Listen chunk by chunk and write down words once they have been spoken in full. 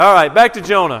All right, back to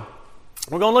Jonah.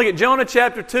 We're going to look at Jonah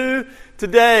chapter 2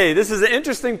 today. This is an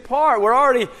interesting part. We're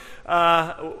already,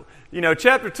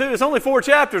 chapter 2, it's only 4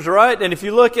 chapters, right? And if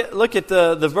you look at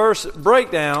the verse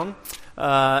breakdown,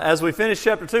 as we finish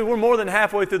chapter 2, we're more than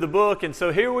halfway through the book. And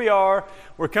so here we are.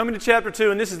 We're coming to chapter 2,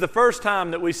 and this is the first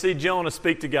time that we see Jonah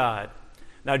speak to God.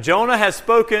 Now, Jonah has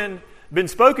been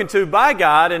spoken to by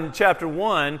God in chapter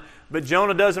 1, but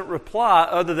Jonah doesn't reply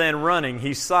other than running.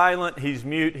 He's silent, he's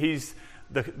mute, he's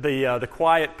the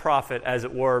quiet prophet, as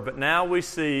it were. But now we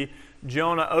see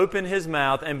Jonah open his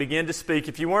mouth and begin to speak.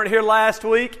 If you weren't here last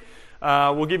week,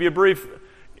 we'll give you a brief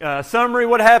summary.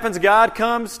 What happens? God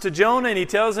comes to Jonah and he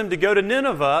tells him to go to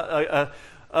Nineveh,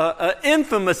 an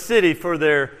infamous city for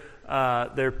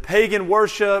their pagan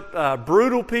worship,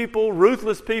 brutal people,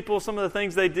 ruthless people, some of the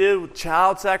things they did with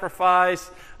child sacrifice.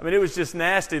 I mean, it was just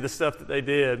nasty, the stuff that they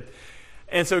did.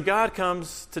 And so God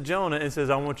comes to Jonah and says,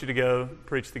 I want you to go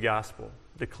preach the gospel,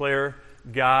 declare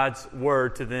God's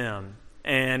word to them.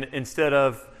 And instead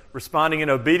of responding in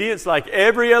obedience like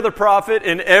every other prophet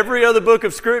in every other book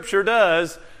of Scripture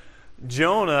does,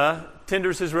 Jonah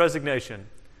tenders his resignation.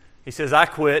 He says, I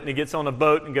quit, and he gets on a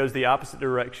boat and goes the opposite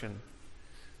direction.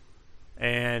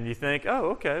 And you think,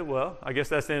 oh, okay, well, I guess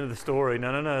that's the end of the story.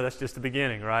 No, that's just the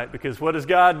beginning, right? Because what does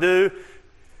God do?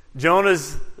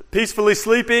 Jonah's peacefully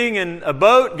sleeping in a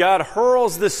boat. God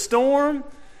hurls this storm.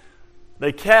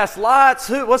 They cast lots.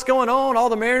 What's going on? All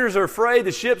the mariners are afraid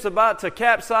the ship's about to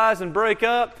capsize and break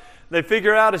up. They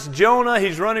figure out it's Jonah.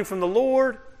 He's running from the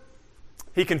Lord.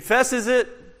 He confesses it.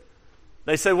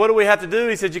 They say, what do we have to do?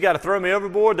 He said, you got to throw me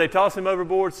overboard. They toss him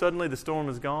overboard. Suddenly the storm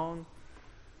is gone.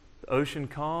 The ocean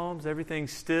calms.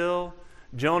 Everything's still.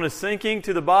 Jonah's sinking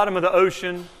to the bottom of the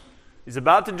ocean. He's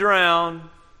about to drown.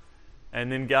 And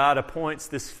then God appoints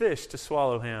this fish to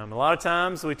swallow him. A lot of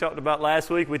times, we talked about last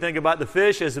week, we think about the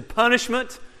fish as a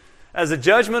punishment, as a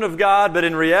judgment of God, but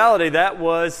in reality, that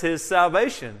was his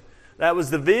salvation. That was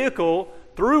the vehicle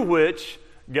through which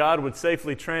God would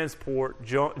safely transport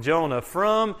Jonah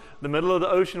from the middle of the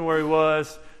ocean where he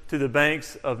was to the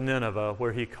banks of Nineveh,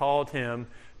 where he called him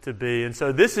to be. And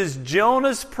so this is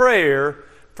Jonah's prayer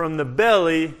from the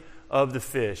belly of the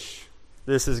fish.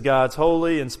 This is God's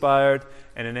holy, inspired,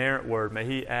 and inerrant word. May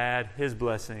He add His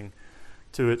blessing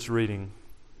to its reading.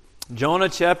 Jonah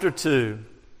chapter 2.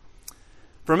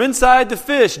 From inside the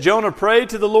fish, Jonah prayed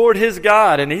to the Lord his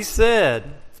God, and he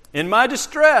said, in my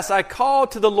distress I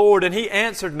called to the Lord, and He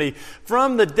answered me.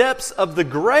 From the depths of the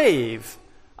grave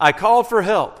I called for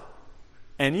help,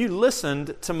 and You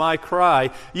listened to my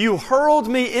cry. You hurled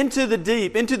me into the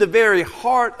deep, into the very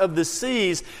heart of the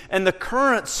seas, and the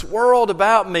current swirled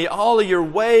about me. All of Your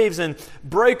waves and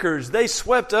breakers, they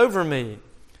swept over me.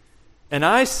 And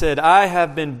I said, I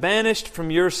have been banished from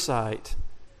Your sight.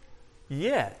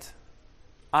 Yet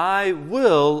I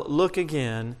will look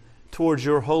again towards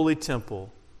Your holy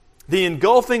temple. The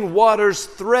engulfing waters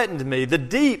threatened me. The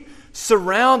deep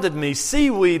surrounded me.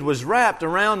 Seaweed was wrapped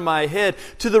around my head.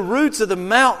 To the roots of the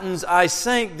mountains I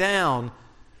sank down.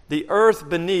 The earth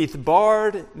beneath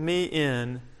barred me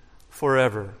in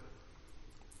forever.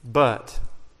 But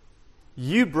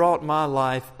You brought my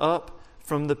life up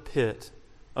from the pit,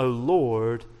 O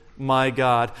Lord, my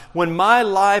God. When my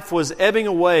life was ebbing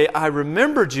away, I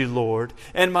remembered You, Lord,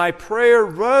 and my prayer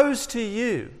rose to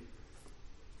You,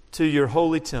 to Your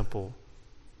holy temple.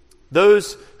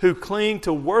 Those who cling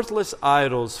to worthless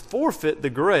idols forfeit the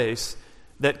grace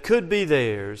that could be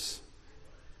theirs.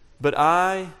 But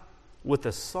I, with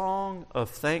a song of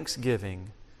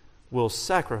thanksgiving, will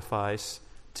sacrifice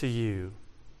to You.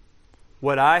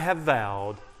 What I have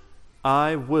vowed,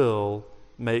 I will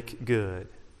make good.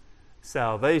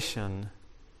 Salvation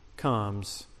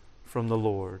comes from the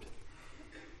Lord.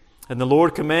 And the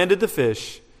Lord commanded the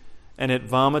fish, and it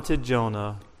vomited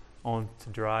Jonah onto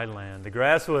dry land. The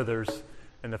grass withers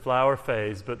and the flower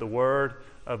fades, but the word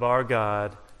of our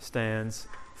God stands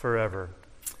forever.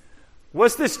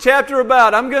 What's this chapter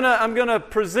about? I'm gonna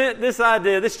present this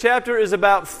idea. This chapter is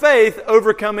about faith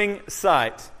overcoming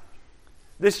sight.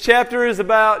 This chapter is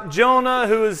about Jonah,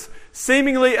 who is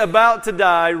seemingly about to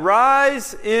die.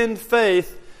 Rise in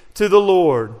faith to the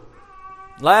Lord.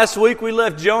 Last week we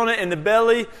left Jonah in the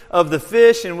belly of the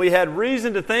fish, and we had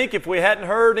reason to think, if we hadn't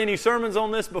heard any sermons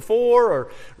on this before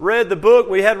or read the book,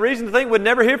 we had reason to think we'd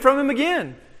never hear from him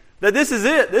again. That this is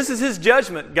it. This is his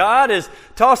judgment. God has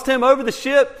tossed him over the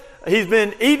ship. He's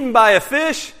been eaten by a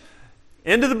fish.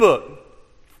 End of the book.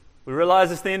 We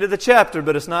realize it's the end of the chapter,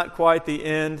 but it's not quite the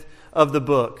end of the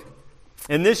book.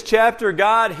 In this chapter,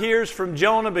 God hears from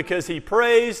Jonah because he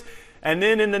prays. And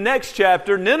then in the next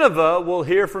chapter, Nineveh will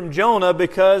hear from Jonah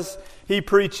because he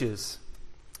preaches.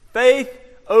 Faith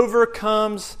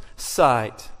overcomes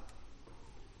sight.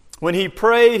 When he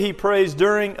prays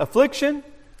during affliction.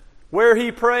 Where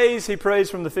he prays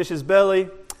from the fish's belly.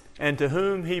 And to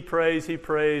whom he prays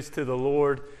to the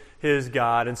Lord his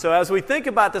God. And so as we think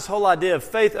about this whole idea of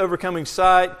faith overcoming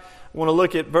sight, I want to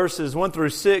look at verses 1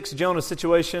 through 6, Jonah's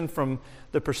situation from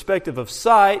the perspective of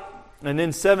sight, and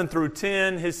then 7 through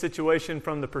 10, his situation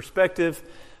from the perspective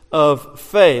of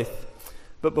faith.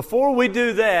 But before we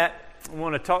do that, I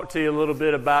want to talk to you a little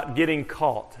bit about getting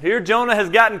caught. Here Jonah has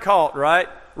gotten caught, right?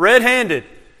 Red-handed.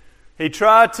 He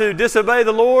tried to disobey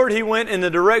the Lord. He went in the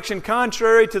direction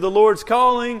contrary to the Lord's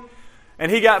calling, and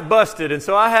he got busted. And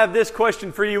so I have this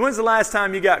question for you. When's the last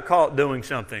time you got caught doing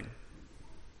something?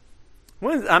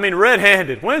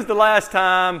 Red-handed. When's the last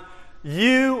time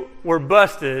you were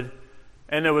busted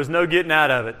and there was no getting out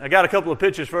of it? I got a couple of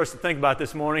pictures for us to think about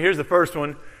this morning. Here's the first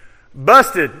one.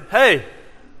 Busted. Hey,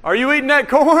 are you eating that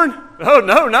corn? Oh,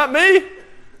 no, not me.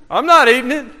 I'm not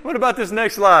eating it. What about this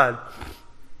next slide?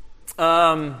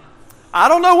 I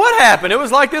don't know what happened. It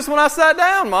was like this when I sat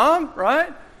down, Mom,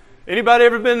 right? Anybody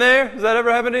ever been there? Has that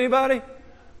ever happened to anybody?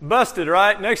 Busted,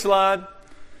 right? Next slide.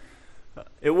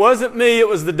 It wasn't me, it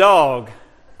was the dog.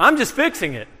 I'm just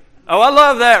fixing it. Oh, I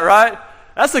love that, right?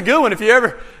 That's a good one. If you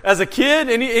ever, as a kid,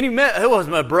 it was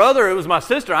my brother, it was my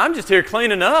sister. I'm just here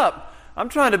cleaning up. I'm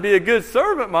trying to be a good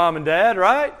servant, Mom and Dad,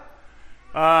 right?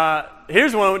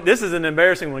 Here's one. This is an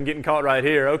embarrassing one, getting caught right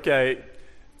here. Okay.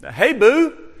 Hey,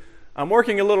 boo, I'm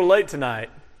working a little late tonight.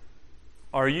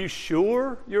 Are you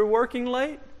sure you're working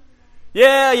late?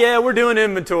 Yeah, we're doing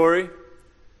inventory.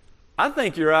 I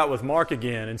think you're out with Mark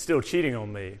again and still cheating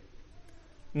on me.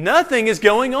 Nothing is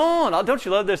going on. Oh, don't you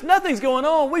love this? Nothing's going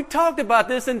on. We talked about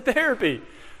this in therapy.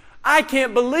 I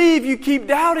can't believe you keep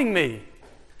doubting me.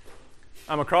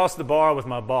 I'm across the bar with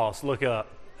my boss. Look up.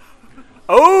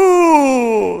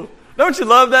 Oh, don't you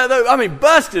love that though? I mean,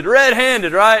 busted,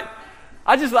 red-handed, right?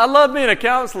 I love being a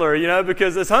counselor,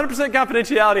 because it's 100%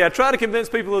 confidentiality. I try to convince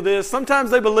people of this.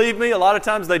 Sometimes they believe me. A lot of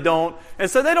times they don't. And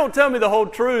so they don't tell me the whole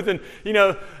truth. And,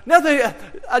 nothing.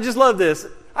 I just love this.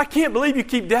 I can't believe you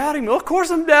keep doubting me. Well, of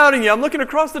course I'm doubting you. I'm looking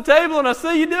across the table and I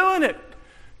see you doing it.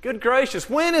 Good gracious.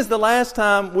 When is the last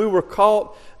time we were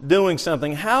caught doing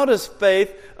something? How does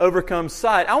faith overcome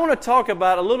sight? I want to talk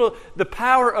about the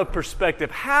power of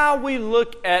perspective. How we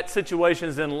look at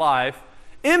situations in life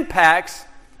impacts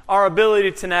our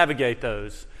ability to navigate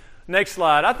those. Next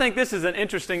slide. I think this is an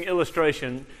interesting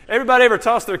illustration. Everybody ever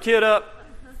toss their kid up?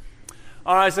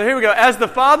 All right, so here we go. As the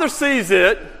father sees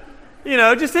it,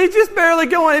 he's just barely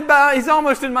going by. He's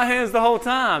almost in my hands the whole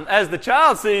time. As the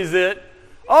child sees it,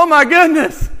 oh my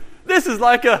goodness, this is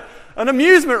like an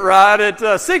amusement ride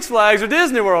at Six Flags or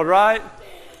Disney World, right?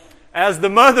 As the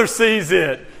mother sees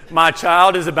it, my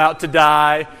child is about to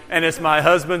die, and it's my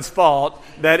husband's fault,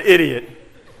 that idiot.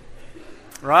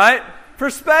 Right?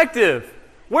 Perspective.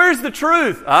 Where's the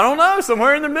truth? I don't know.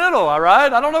 Somewhere in the middle, all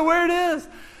right? I don't know where it is.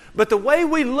 But the way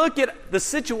we look at the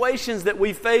situations that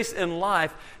we face in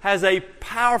life has a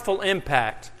powerful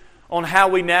impact on how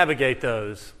we navigate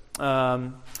those.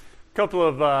 Couple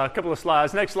of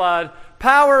slides. Next slide.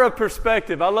 Power of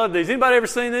perspective. I love these. Anybody ever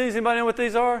seen these? Anybody know what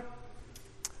these are?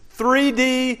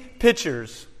 3D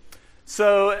pictures.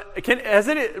 So,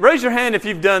 raise your hand if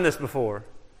you've done this before.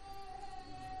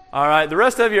 All right, the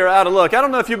rest of you are out of luck. I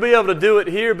don't know if you'll be able to do it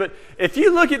here, but if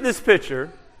you look at this picture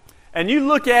and you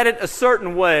look at it a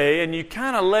certain way and you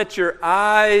kind of let your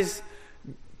eyes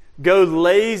go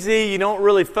lazy, you don't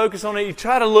really focus on it, you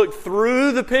try to look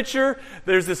through the picture.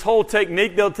 There's this whole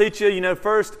technique they'll teach you.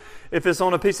 First, if it's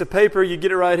on a piece of paper, you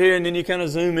get it right here and then you kind of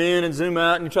zoom in and zoom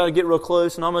out and you try to get real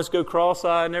close and almost go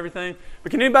cross-eyed and everything.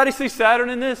 But can anybody see Saturn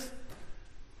in this?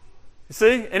 You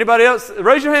see? Anybody else?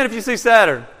 Raise your hand if you see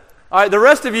Saturn. All right, the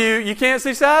rest of you can't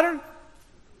see Saturn?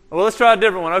 Well, let's try a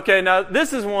different one. Okay, now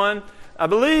this is one. I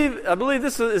believe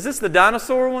is this the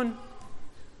dinosaur one?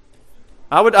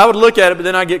 I would look at it, but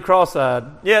then I get cross-eyed.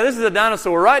 Yeah, this is a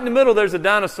dinosaur. Right in the middle, there's a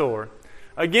dinosaur.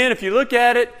 Again, if you look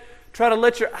at it, try to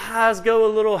let your eyes go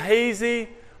a little hazy.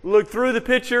 Look through the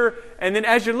picture, and then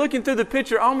as you're looking through the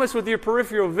picture, almost with your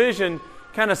peripheral vision,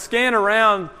 kind of scan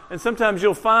around, and sometimes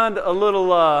you'll find a little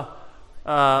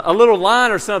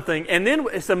line or something, and then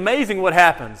it's amazing what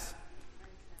happens.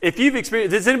 If you've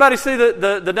experienced, does anybody see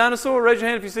the dinosaur? Raise your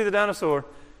hand if you see the dinosaur.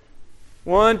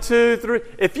 1, 2, 3.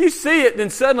 If you see it, then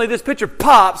suddenly this picture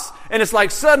pops, and it's like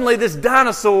suddenly this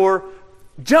dinosaur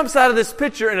jumps out of this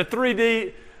picture in a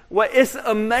 3D way. It's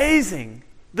amazing.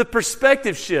 The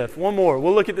perspective shift. One more.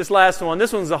 We'll look at this last one.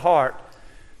 This one's a heart.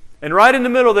 And right in the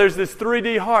middle, there's this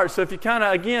 3D heart. So if you kind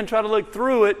of, again, try to look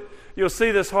through it, you'll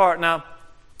see this heart. Now,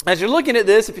 as you're looking at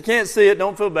this, if you can't see it,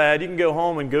 don't feel bad. You can go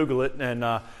home and Google it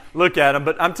and look at them.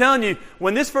 But I'm telling you,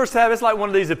 when this first happened, it's like one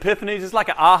of these epiphanies. It's like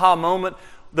an aha moment.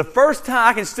 The first time,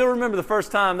 I can still remember the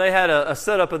first time they had a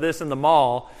setup of this in the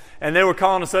mall, and they were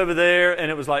calling us over there,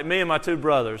 and it was like me and my two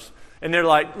brothers. And they're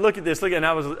like, look at this, look at it.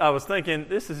 And I was thinking,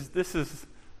 this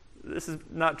is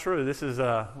not true. This is,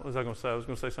 what was I going to say? I was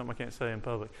going to say something I can't say in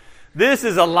public. This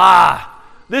is a lie.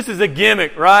 This is a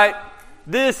gimmick, right?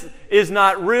 This is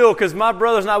not real, because my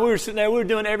brothers and I, we were sitting there, we were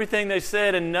doing everything they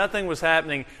said, and nothing was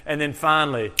happening. And then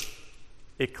finally,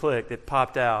 it clicked. It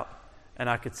popped out, and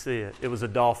I could see it. It was a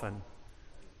dolphin.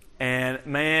 And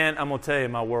man, I'm going to tell you,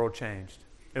 my world changed.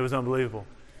 It was unbelievable.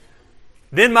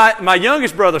 Then my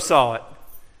youngest brother saw it,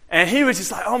 and he was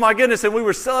just like, oh my goodness, and we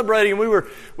were celebrating, and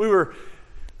we were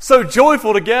so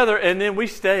joyful together, and then we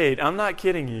stayed, I'm not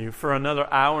kidding you, for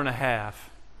another hour and a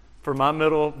half for my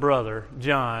middle brother,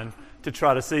 John, to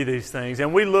try to see these things.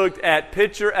 And we looked at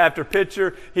picture after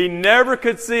picture. He never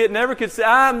could see it, never could see it.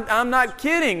 I'm not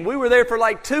kidding. We were there for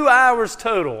like 2 hours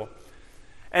total.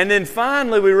 And then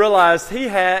finally we realized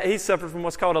he suffered from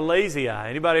what's called a lazy eye.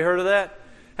 Anybody heard of that?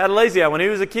 Had a lazy eye. When he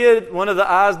was a kid, one of the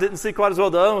eyes didn't see quite as well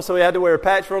as the other one, so he had to wear a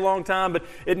patch for a long time, but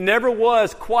it never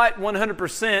was quite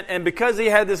 100%. And because he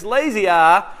had this lazy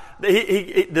eye,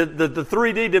 the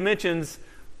 3D dimensions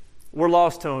were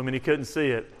lost to him and he couldn't see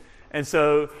it. And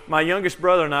so my youngest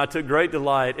brother and I took great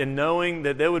delight in knowing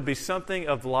that there would be something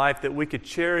of life that we could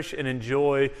cherish and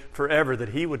enjoy forever that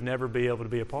he would never be able to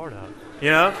be a part of.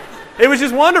 You know? It was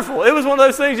just wonderful. It was one of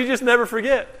those things you just never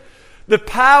forget. The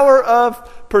power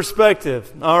of perspective.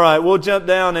 All right, we'll jump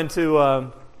down into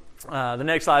the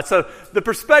next slide. So the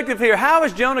perspective here, how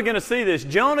is Jonah going to see this?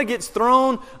 Jonah gets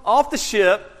thrown off the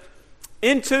ship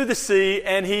into the sea,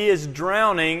 and he is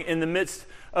drowning in the midst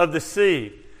of the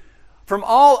sea. From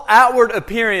all outward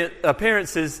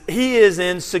appearances, he is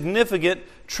in significant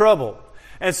trouble.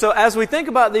 And so as we think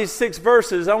about these 6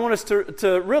 verses, I want us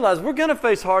to realize we're going to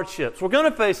face hardships. We're going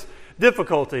to face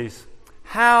difficulties.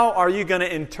 How are you going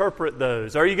to interpret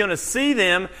those? Are you going to see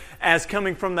them as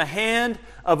coming from the hand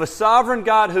of a sovereign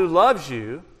God who loves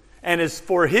you and is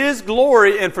for His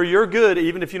glory and for your good,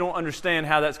 even if you don't understand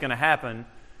how that's going to happen?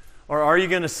 Or are you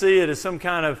going to see it as some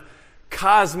kind of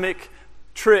cosmic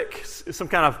trick, some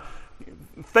kind of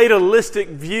fatalistic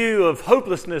view of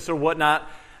hopelessness or whatnot?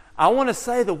 I want to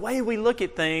say the way we look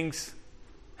at things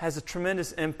has a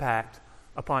tremendous impact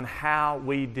upon how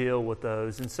we deal with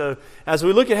those. And so as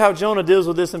we look at how Jonah deals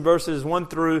with this in verses 1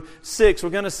 through 6, we're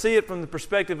going to see it from the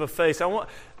perspective of faith. I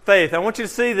want you to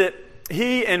see that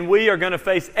he and we are going to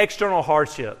face external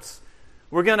hardships.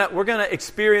 We're going to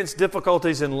experience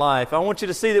difficulties in life. I want you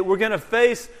to see that we're going to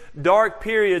face dark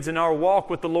periods in our walk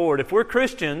with the Lord. If we're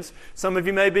Christians, some of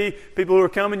you may be people who are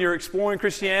coming, you're exploring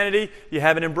Christianity, you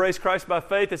haven't embraced Christ by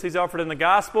faith as He's offered in the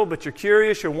gospel, but you're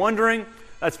curious, you're wondering,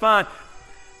 that's fine.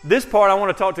 This part I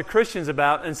want to talk to Christians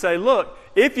about and say, look,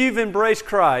 if you've embraced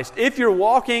Christ, if you're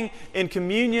walking in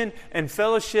communion and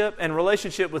fellowship and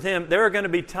relationship with Him, there are going to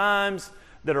be times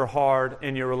that are hard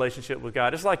in your relationship with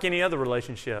God. It's like any other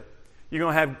relationship. You're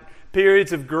going to have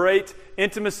periods of great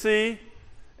intimacy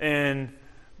and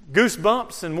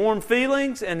goosebumps and warm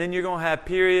feelings, and then you're going to have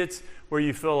periods where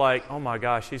you feel like, oh my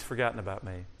gosh, He's forgotten about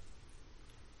me.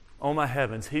 Oh my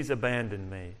heavens, He's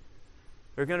abandoned me.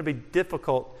 There are going to be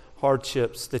difficult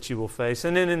hardships that you will face.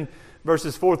 And then in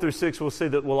verses 4 through 6, we'll see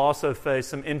that we'll also face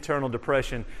some internal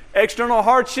depression. External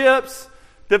hardships,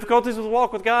 difficulties with the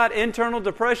walk with God, internal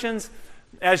depressions.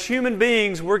 As human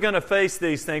beings, we're going to face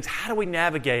these things. How do we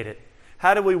navigate it?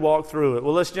 How do we walk through it?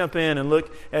 Well, let's jump in and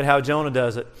look at how Jonah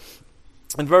does it.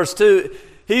 In verse 2,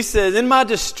 he says, "In my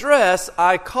distress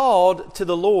I called to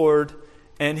the Lord,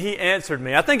 and He answered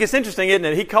me." I think it's interesting, isn't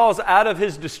it? He calls out of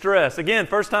his distress. Again,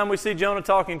 first time we see Jonah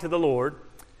talking to the Lord.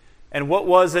 And what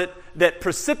was it that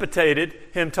precipitated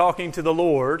him talking to the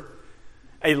Lord?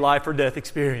 A life or death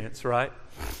experience, right?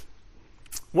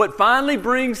 What finally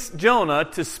brings Jonah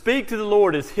to speak to the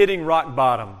Lord is hitting rock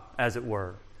bottom, as it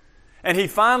were. And he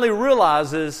finally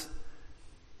realizes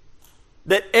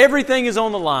that everything is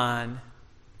on the line,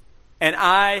 and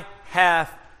I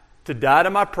have to die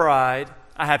to my pride,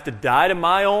 I have to die to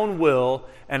my own will,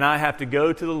 and I have to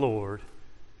go to the Lord,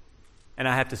 and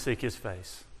I have to seek His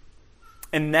face.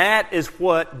 And that is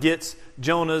what gets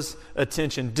Jonah's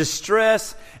attention.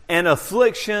 Distress and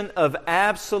affliction of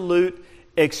absolute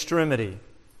extremity.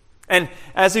 And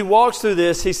as he walks through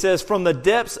this, he says, "From the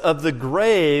depths of the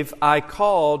grave I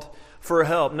called for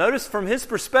help." Notice from his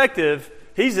perspective,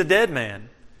 he's a dead man.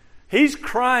 He's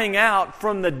crying out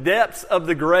from the depths of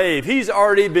the grave. He's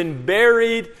already been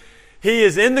buried. He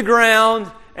is in the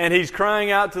ground, and he's crying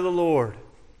out to the Lord.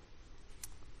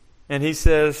 And he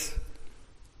says,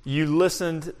 you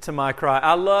listened to my cry.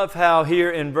 I love how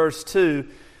here in verse 2,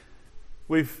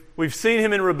 we've seen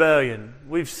him in rebellion.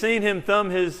 We've seen him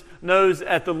thumb his nose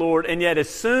at the Lord. And yet as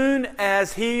soon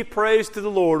as he prays to the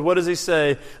Lord, what does he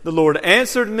say? The Lord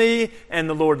answered me and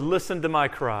the Lord listened to my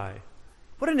cry.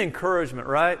 What an encouragement,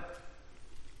 right?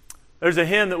 There's a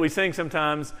hymn that we sing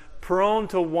sometimes, prone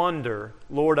to wonder,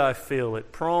 Lord, I feel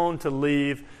it. Prone to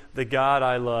leave the God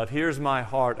I love. Here's my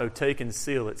heart, oh take and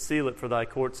seal it for thy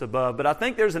courts above. But I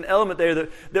think there's an element there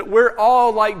that we're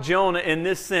all like Jonah in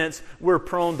this sense, we're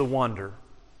prone to wonder.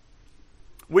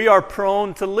 We are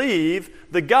prone to leave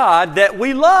the God that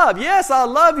we love. Yes, I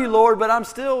love you, Lord, but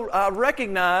I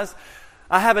recognize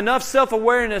I have enough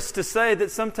self-awareness to say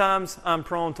that sometimes I'm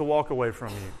prone to walk away from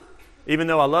you. Even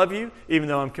though I love you, even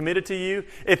though I'm committed to you,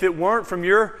 if it weren't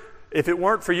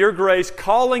for your grace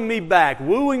calling me back,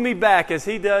 wooing me back as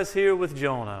he does here with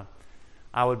Jonah,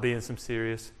 I would be in some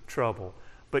serious trouble.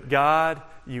 But God,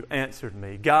 you answered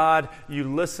me. God, you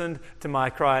listened to my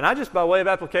cry. And I just, by way of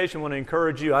application, want to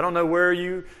encourage you. I don't know where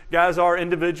you guys are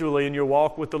individually in your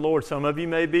walk with the Lord. Some of you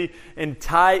may be in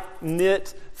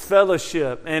tight-knit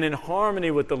fellowship and in harmony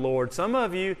with the Lord. Some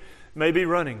of you may be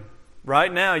running.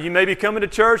 Right now, you may be coming to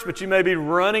church, but you may be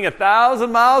running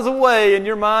 1,000 miles away in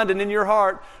your mind and in your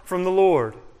heart from the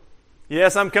Lord.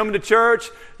 Yes, I'm coming to church.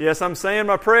 Yes, I'm saying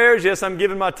my prayers. Yes, I'm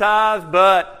giving my tithes,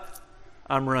 but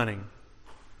I'm running.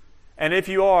 And if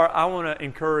you are, I want to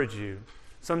encourage you.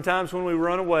 Sometimes when we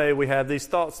run away, we have these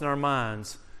thoughts in our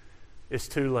minds. It's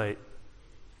too late.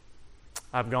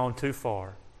 I've gone too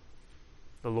far.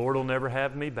 The Lord will never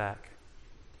have me back.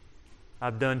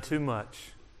 I've done too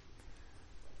much.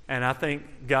 And I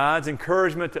think God's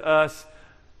encouragement to us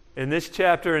in this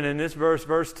chapter and in this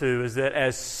verse 2, is that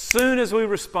as soon as we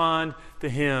respond to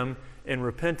Him in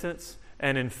repentance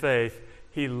and in faith,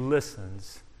 He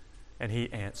listens and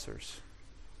He answers.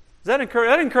 That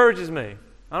encourages me.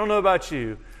 I don't know about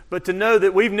you, but to know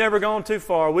that we've never gone too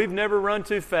far, we've never run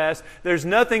too fast, there's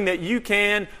nothing that you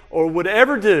can or would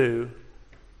ever do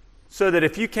so that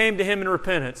if you came to Him in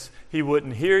repentance, He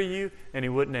wouldn't hear you and He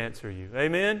wouldn't answer you.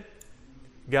 Amen?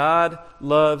 God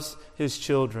loves His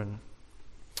children.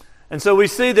 And so we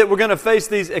see that we're going to face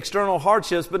these external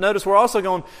hardships, but notice we're also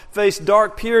going to face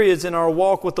dark periods in our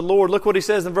walk with the Lord. Look what He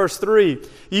says in verse 3.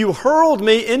 You hurled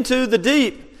me into the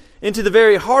deep, into the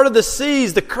very heart of the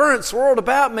seas. The current swirled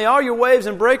about me. All your waves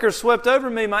and breakers swept over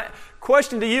me. My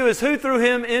question to you is, who threw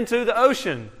him into the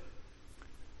ocean?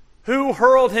 Who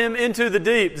hurled him into the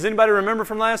deep? Does anybody remember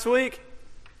from last week?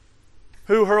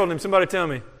 Who hurled him? Somebody tell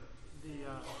me.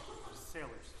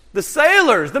 The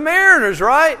sailors, the mariners,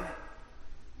 right?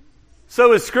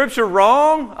 So is Scripture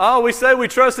wrong? Oh, we say we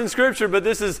trust in Scripture, but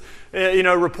this is,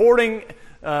 reporting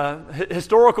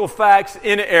historical facts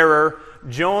in error.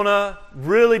 Jonah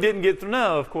really didn't get through.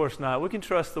 No, of course not. We can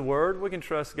trust the Word. We can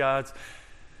trust God's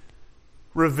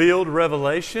revealed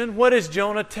revelation. What is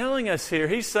Jonah telling us here?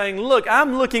 He's saying, look,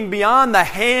 I'm looking beyond the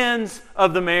hands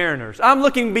of the mariners. I'm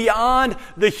looking beyond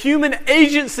the human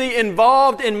agency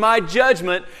involved in my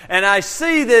judgment, and I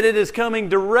see that it is coming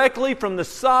directly from the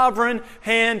sovereign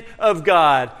hand of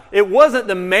God. It wasn't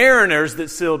the mariners that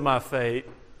sealed my fate.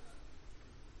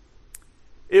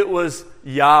 It was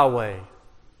Yahweh,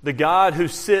 the God who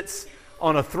sits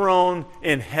on a throne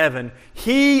in heaven.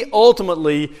 He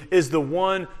ultimately is the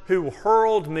one who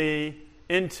hurled me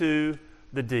into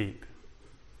the deep.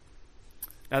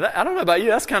 Now, I don't know about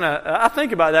you. I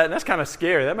think about that, and that's kind of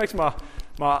scary. That makes my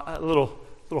little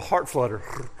heart flutter,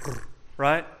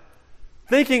 right?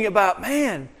 Thinking about,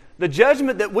 man, the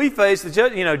judgment that we face.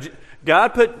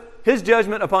 God put His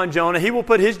judgment upon Jonah. He will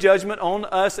put His judgment on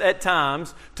us at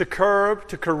times to curb,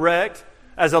 to correct.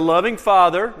 As a loving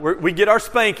father, we get our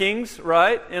spankings,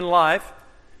 right, in life.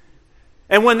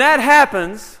 And when that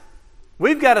happens,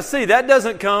 we've got to see that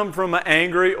doesn't come from an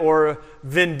angry or a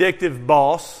vindictive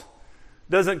boss.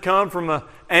 Doesn't come from an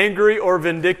angry or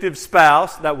vindictive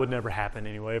spouse. That would never happen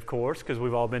anyway, of course, because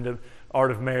we've all been to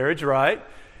Art of Marriage, right?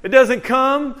 It doesn't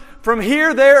come from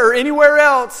here, there, or anywhere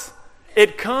else.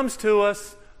 It comes to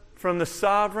us from the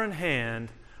sovereign hand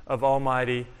of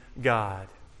Almighty God.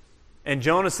 And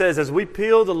Jonah says, as we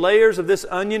peel the layers of this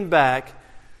onion back,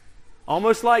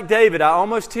 almost like David, I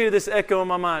almost hear this echo in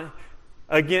my mind.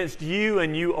 Against you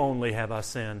and you only have I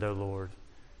sinned, O Lord,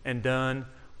 and done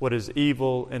what is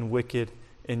evil and wicked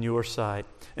in your sight.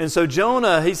 And so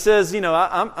Jonah, he says,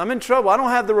 I'm in trouble. I don't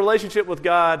have the relationship with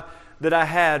God that I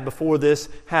had before this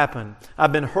happened.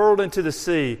 I've been hurled into the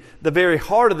sea, the very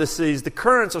heart of the seas. The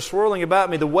currents are swirling about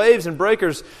me. The waves and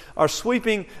breakers are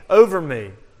sweeping over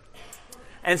me.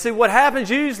 And see, what happens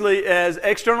usually as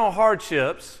external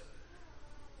hardships,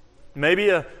 maybe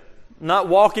a not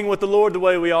walking with the Lord the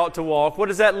way we ought to walk. What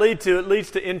does that lead to? It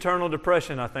leads to internal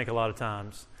depression, I think, a lot of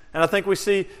times. And I think we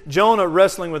see Jonah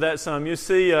wrestling with that some. You'll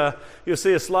see a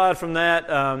slide from that.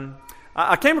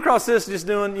 I came across this just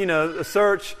doing, a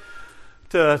search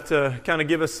to kind of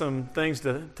give us some things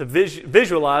to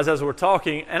visualize as we're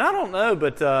talking. And I don't know,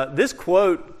 but this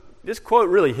quote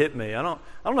really hit me. I don't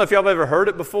know if y'all have ever heard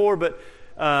it before, but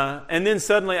and then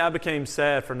suddenly I became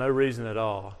sad for no reason at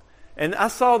all. And I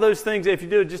saw those things. If you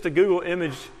do just a Google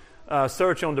image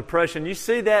search on depression, you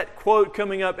see that quote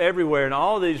coming up everywhere, and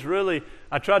all these really,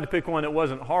 I tried to pick one that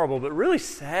wasn't horrible, but really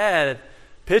sad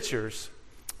pictures.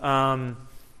 And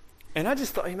I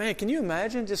just thought, man, can you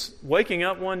imagine just waking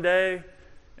up one day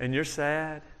and you're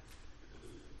sad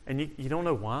and you don't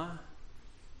know why?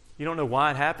 You don't know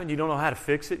why it happened. You don't know how to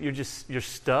fix it. You're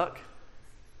stuck.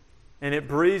 And it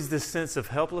breeds this sense of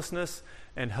helplessness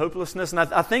and hopelessness. And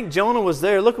I think Jonah was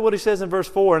there. Look at what he says in verse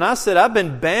 4. And I said, I've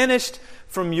been banished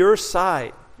from your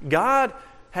sight. God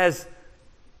has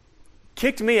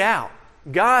kicked me out.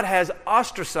 God has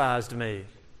ostracized me.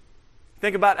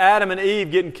 Think about Adam and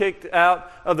Eve getting kicked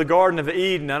out of the Garden of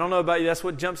Eden. I don't know about you, that's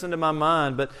what jumps into my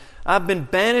mind. But I've been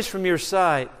banished from your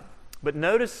sight. But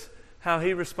notice how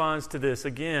he responds to this.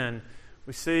 Again,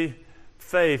 we see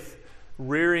faith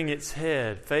rearing its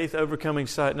head, faith overcoming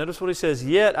sight. Notice what he says,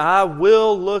 yet I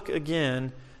will look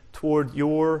again toward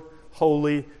your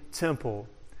holy temple.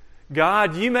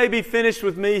 God, you may be finished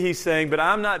with me, he's saying, but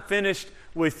I'm not finished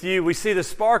with you. We see the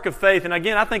spark of faith, and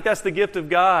again, I think that's the gift of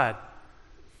God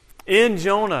in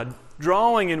Jonah,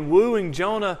 drawing and wooing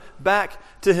Jonah back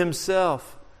to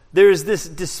himself. There is this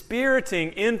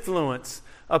dispiriting influence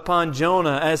upon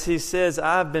Jonah as he says,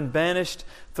 I've been banished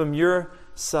from your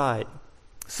sight.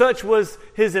 Such was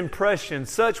his impression.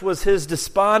 Such was his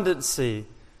despondency.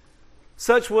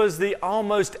 Such was the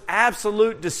almost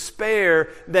absolute despair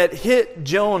that hit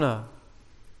Jonah.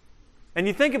 And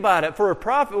you think about it, for a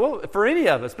prophet, well, for any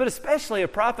of us, but especially a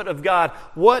prophet of God,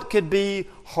 what could be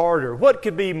harder? What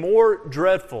could be more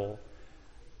dreadful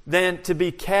than to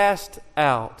be cast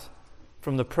out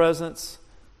from the presence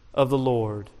of the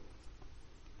Lord?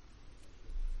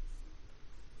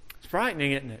 It's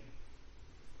frightening, isn't it?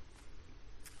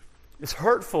 It's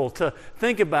hurtful to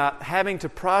think about having to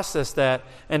process that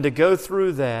and to go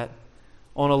through that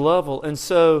on a level. And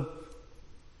so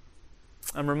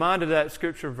I'm reminded of that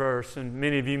scripture verse, and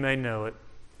many of you may know it.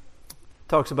 It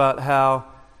talks about how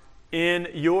in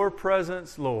your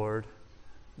presence, Lord,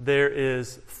 there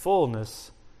is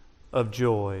fullness of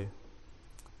joy.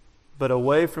 But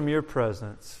away from your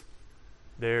presence,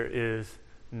 there is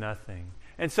nothing.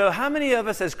 And so how many of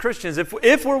us as Christians,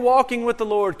 if we're walking with the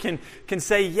Lord, can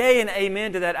say yea and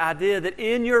amen to that idea that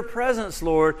in your presence,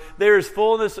 Lord, there is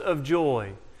fullness of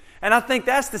joy? And I think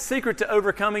that's the secret to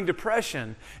overcoming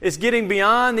depression. It's getting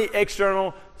beyond the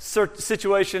external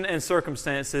situation and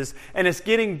circumstances, and it's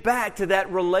getting back to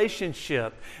that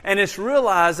relationship. And it's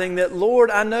realizing that, Lord,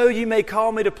 I know you may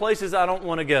call me to places I don't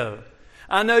want to go.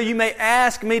 I know you may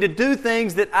ask me to do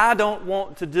things that I don't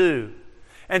want to do.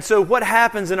 And so what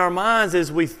happens in our minds is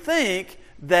we think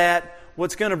that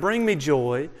what's going to bring me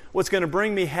joy, what's going to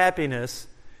bring me happiness,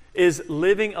 is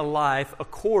living a life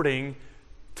according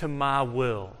to my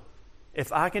will.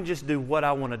 If I can just do what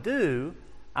I want to do,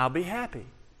 I'll be happy.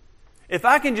 If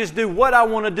I can just do what I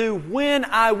want to do when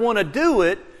I want to do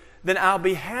it, then I'll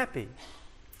be happy.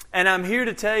 And I'm here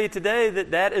to tell you today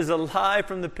that that is a lie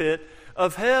from the pit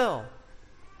of hell.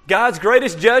 God's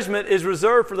greatest judgment is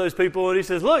reserved for those people. And He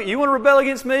says, look, you want to rebel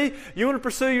against me? You want to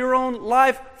pursue your own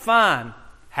life? Fine.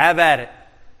 Have at it.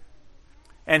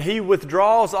 And He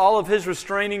withdraws all of His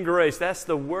restraining grace. That's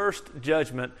the worst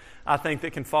judgment, I think,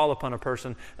 that can fall upon a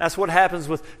person. That's what happens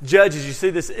with judges. You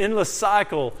see this endless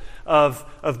cycle of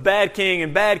bad king,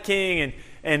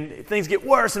 and things get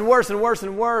worse and worse and worse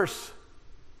and worse.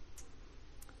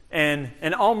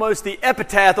 And almost the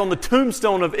epitaph on the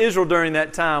tombstone of Israel during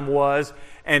that time was,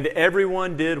 and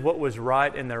everyone did what was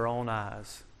right in their own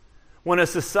eyes. When a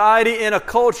society and a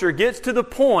culture gets to the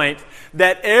point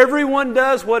that everyone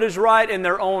does what is right in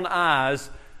their own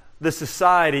eyes, the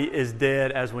society is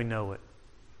dead as we know it.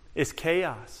 It's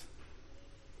chaos.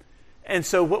 And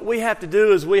so what we have to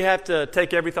do is we have to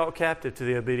take every thought captive to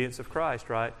the obedience of Christ,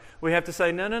 right? We have to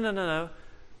say, no.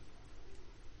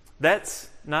 That's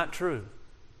not true.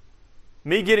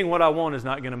 Me getting what I want is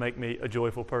not going to make me a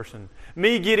joyful person.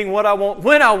 Me getting what I want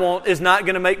when I want is not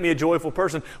going to make me a joyful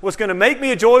person. What's going to make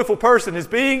me a joyful person is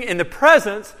being in the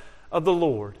presence of the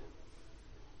Lord.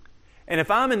 And if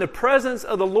I'm in the presence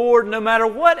of the Lord, no matter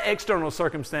what external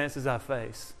circumstances I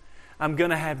face, I'm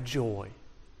going to have joy.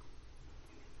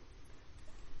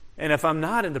 And if I'm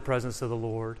not in the presence of the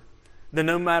Lord, then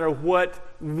no matter what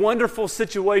wonderful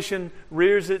situation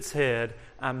rears its head,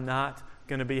 I'm not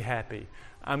going to be happy.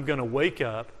 I'm going to wake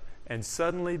up and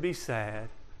suddenly be sad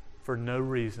for no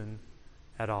reason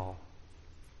at all.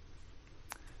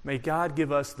 May God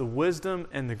give us the wisdom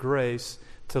and the grace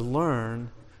to learn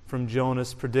from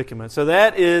Jonah's predicament. So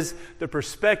that is the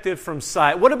perspective from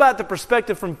sight. What about the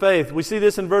perspective from faith? We see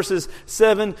this in verses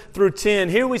 7 through 10.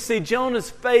 Here we see Jonah's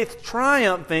faith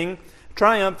triumphing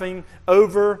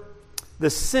over the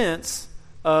sense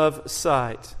of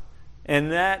sight.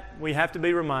 And that, we have to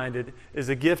be reminded, is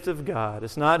a gift of God.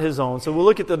 It's not his own. So we'll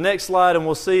look at the next slide and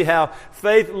we'll see how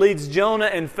faith leads Jonah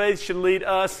and faith should lead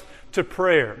us to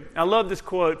prayer. I love this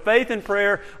quote. Faith and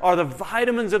prayer are the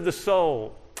vitamins of the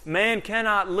soul. Man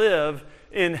cannot live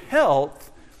in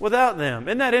health without them.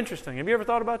 Isn't that interesting? Have you ever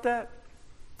thought about that?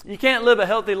 You can't live a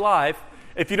healthy life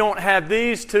if you don't have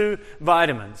these two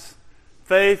vitamins,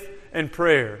 faith and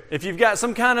prayer. If you've got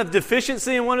some kind of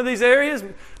deficiency in one of these areas,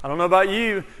 I don't know about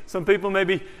you, some people may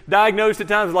be diagnosed at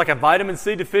times like a vitamin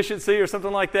C deficiency or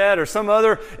something like that, or some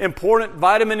other important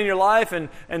vitamin in your life,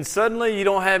 and suddenly you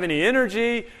don't have any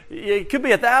energy. It could be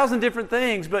 1,000 different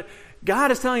things, but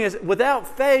God is telling us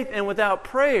without faith and without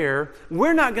prayer,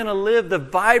 we're not going to live the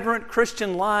vibrant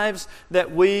Christian lives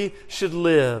that we should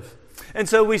live. And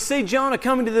so we see Jonah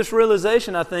coming to this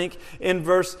realization, I think, in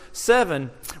verse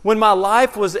 7. When my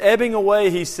life was ebbing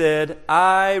away, he said,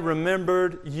 I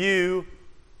remembered you,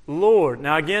 Lord.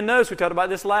 Now again, notice we talked about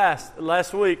this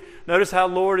last week. Notice how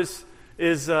Lord is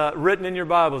written in your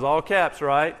Bibles, all caps,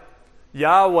 right?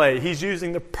 Yahweh. He's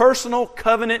using the personal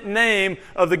covenant name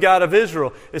of the God of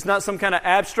Israel. It's not some kind of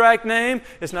abstract name.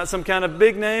 It's not some kind of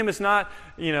big name. It's not,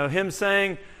 him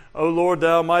saying, O Lord,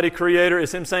 thou almighty creator.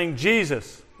 It's him saying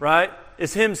Jesus, right?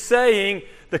 It's him saying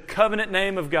the covenant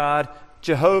name of God,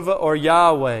 Jehovah or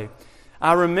Yahweh.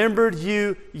 I remembered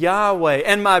you, Yahweh,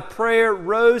 and my prayer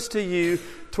rose to you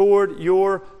toward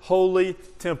your holy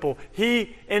temple.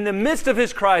 He, in the midst of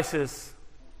his crisis,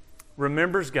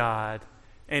 remembers God,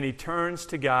 and he turns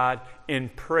to God in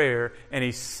prayer, and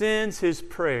he sends his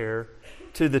prayer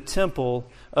to the temple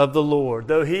of the Lord.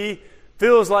 Though he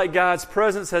feels like God's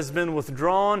presence has been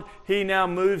withdrawn, he now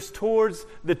moves towards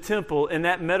the temple in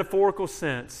that metaphorical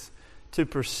sense to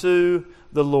pursue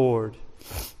the Lord.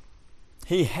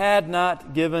 He had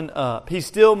not given up. He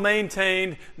still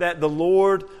maintained that the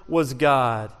Lord was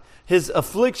God. His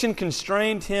affliction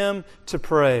constrained him to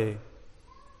pray.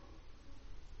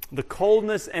 The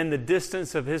coldness and the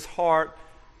distance of his heart,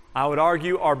 I would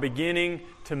argue, are beginning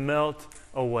to melt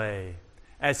away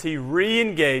as he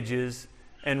re-engages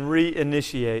and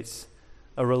reinitiates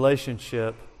a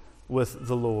relationship with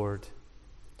the Lord.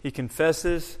 He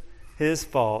confesses his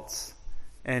faults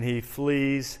and he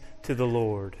flees to the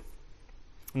Lord.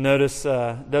 Notice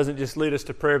doesn't just lead us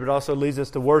to prayer, but also leads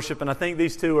us to worship. And I think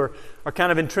these two are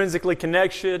kind of intrinsically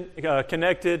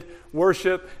connected,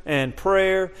 worship and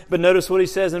prayer. But notice what he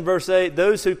says in verse 8,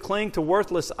 those who cling to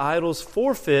worthless idols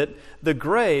forfeit the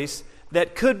grace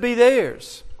that could be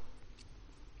theirs.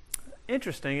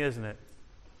 Interesting, isn't it?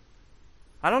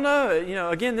 I don't know.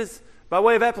 Again, this by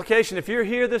way of application, if you're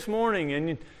here this morning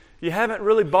and you haven't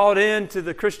really bought into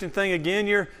the Christian thing again,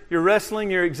 you're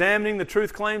wrestling, you're examining the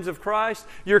truth claims of Christ,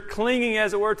 you're clinging,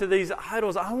 as it were, to these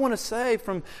idols. I want to say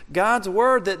from God's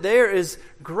Word that there is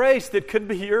grace that could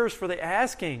be yours for the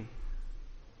asking.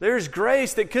 There's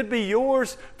grace that could be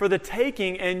yours for the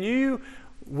taking, and you,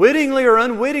 wittingly or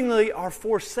unwittingly, are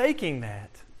forsaking that.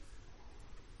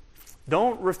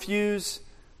 Don't refuse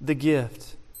the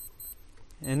gift.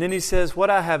 And then he says, what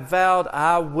I have vowed,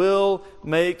 I will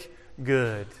make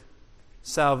good.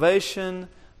 Salvation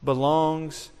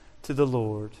belongs to the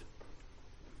Lord.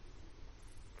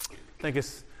 I think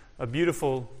it's a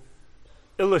beautiful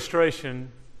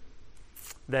illustration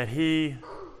that he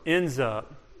ends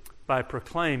up by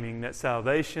proclaiming that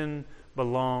salvation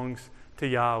belongs to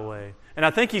Yahweh. And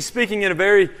I think he's speaking in a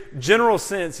very general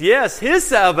sense. Yes, his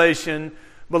salvation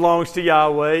belongs to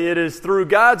Yahweh. It is through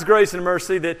God's grace and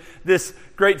mercy that this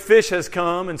great fish has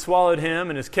come and swallowed him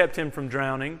and has kept him from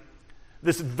drowning.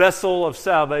 This vessel of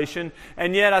salvation.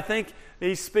 And yet I think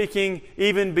he's speaking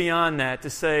even beyond that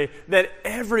to say that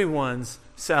everyone's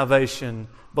salvation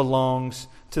belongs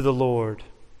to the Lord.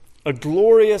 A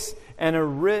glorious and a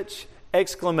rich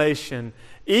exclamation.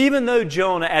 Even though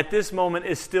Jonah at this moment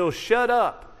is still shut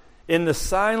up in the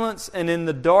silence and in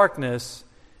the darkness,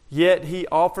 yet he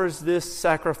offers this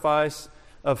sacrifice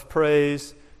of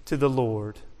praise to the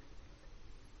Lord.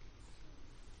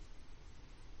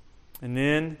 And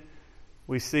then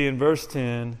we see in verse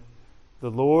 10,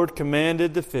 the Lord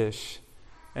commanded the fish,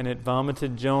 and it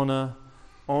vomited Jonah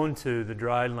onto the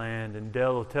dry land. And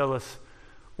Dell will tell us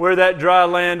where that dry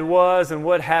land was and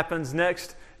what happens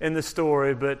next in the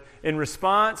story. But in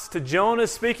response to Jonah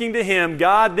speaking to him,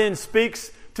 God then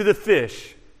speaks to the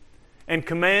fish and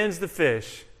commands the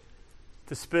fish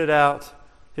to spit out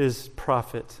his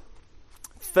prophet.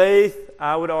 Faith,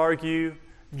 I would argue,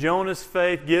 Jonah's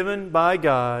faith given by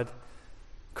God,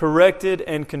 corrected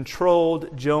and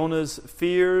controlled Jonah's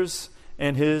fears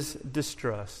and his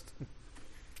distrust.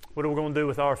 What are we going to do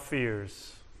with our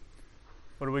fears?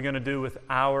 What are we going to do with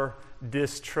our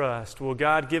distrust? Will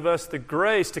God give us the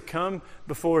grace to come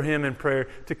before Him in prayer,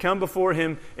 to come before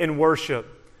Him in worship,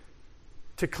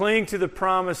 to cling to the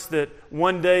promise that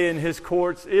one day in His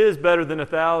courts is better than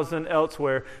 1,000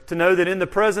 elsewhere, to know that in the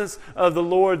presence of the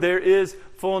Lord there is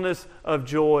fullness of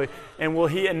joy, and will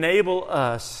He enable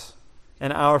us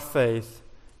and our faith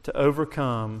to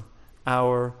overcome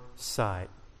our sight?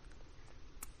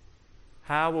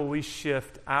 How will we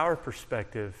shift our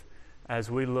perspective as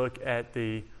we look at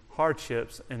the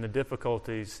hardships and the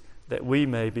difficulties that we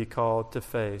may be called to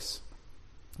face?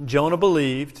 Jonah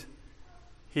believed.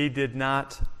 He did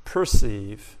not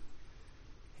perceive.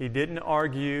 He didn't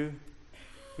argue.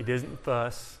 He didn't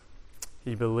fuss.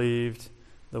 He believed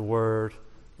the word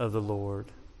of the Lord.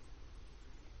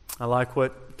 I like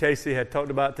what Casey had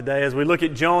talked about today. As we look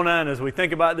at Jonah and as we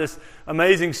think about this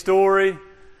amazing story,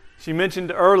 she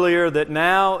mentioned earlier that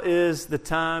now is the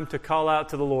time to call out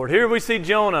to the Lord. Here we see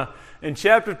Jonah in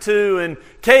chapter 2 in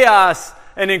chaos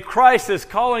and in crisis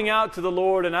calling out to the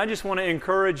Lord. And I just want to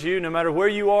encourage you, no matter where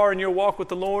you are in your walk with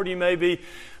the Lord, you may be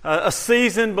a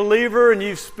seasoned believer and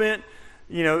you've spent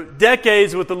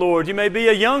decades with the Lord. You may be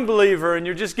a young believer and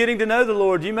you're just getting to know the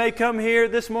Lord. You may come here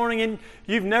this morning and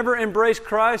you've never embraced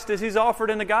Christ as He's offered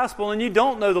in the gospel and you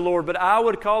don't know the Lord. But I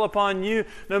would call upon you,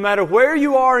 no matter where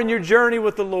you are in your journey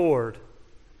with the Lord,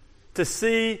 to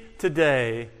see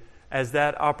today as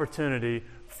that opportunity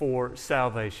for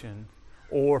salvation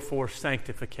or for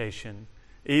sanctification.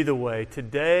 Either way,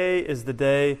 today is the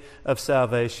day of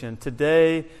salvation.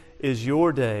 Today is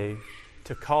your day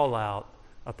to call out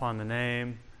upon the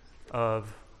name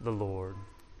of the Lord.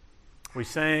 We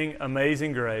sang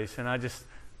Amazing Grace, and I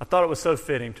thought it was so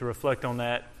fitting to reflect on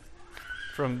that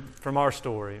from our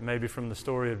story, maybe from the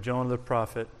story of Jonah the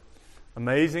prophet.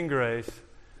 Amazing grace,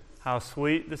 how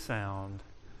sweet the sound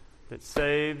that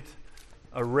saved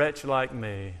a wretch like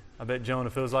me. I bet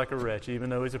Jonah feels like a wretch, even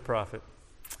though he's a prophet.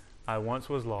 I once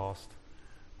was lost,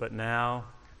 but now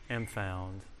am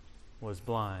found, was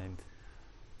blind,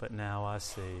 but now I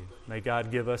see. May God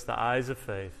give us the eyes of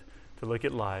faith to look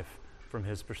at life from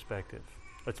His perspective.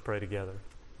 Let's pray together.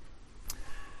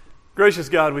 Gracious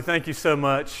God, we thank You so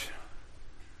much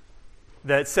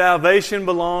that salvation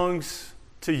belongs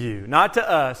to You, not to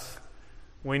us.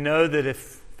 We know that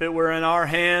if it were in our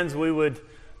hands, we would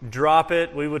drop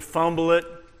it, we would fumble it,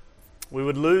 we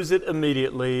would lose it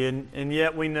immediately. And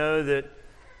yet we know that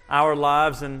our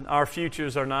lives and our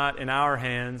futures are not in our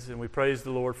hands, and we praise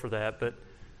the Lord for that, but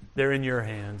they're in Your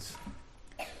hands.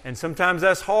 And sometimes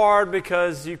that's hard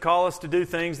because You call us to do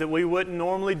things that we wouldn't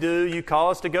normally do. You call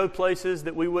us to go places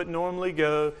that we wouldn't normally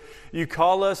go. You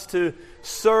call us to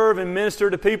serve and minister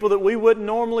to people that we wouldn't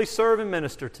normally serve and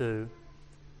minister to.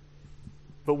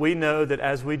 But we know that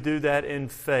as we do that in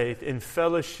faith, in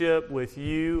fellowship with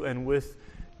You and with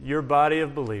Your body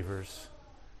of believers,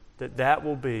 that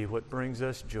will be what brings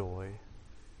us joy,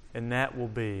 and that will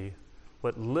be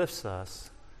what lifts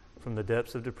us from the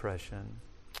depths of depression.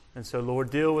 And so, Lord,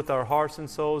 deal with our hearts and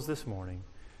souls this morning.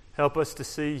 Help us to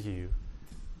see You.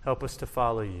 Help us to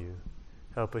follow You.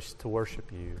 Help us to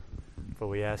worship You. For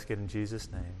we ask it in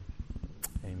Jesus' name.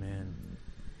 Amen.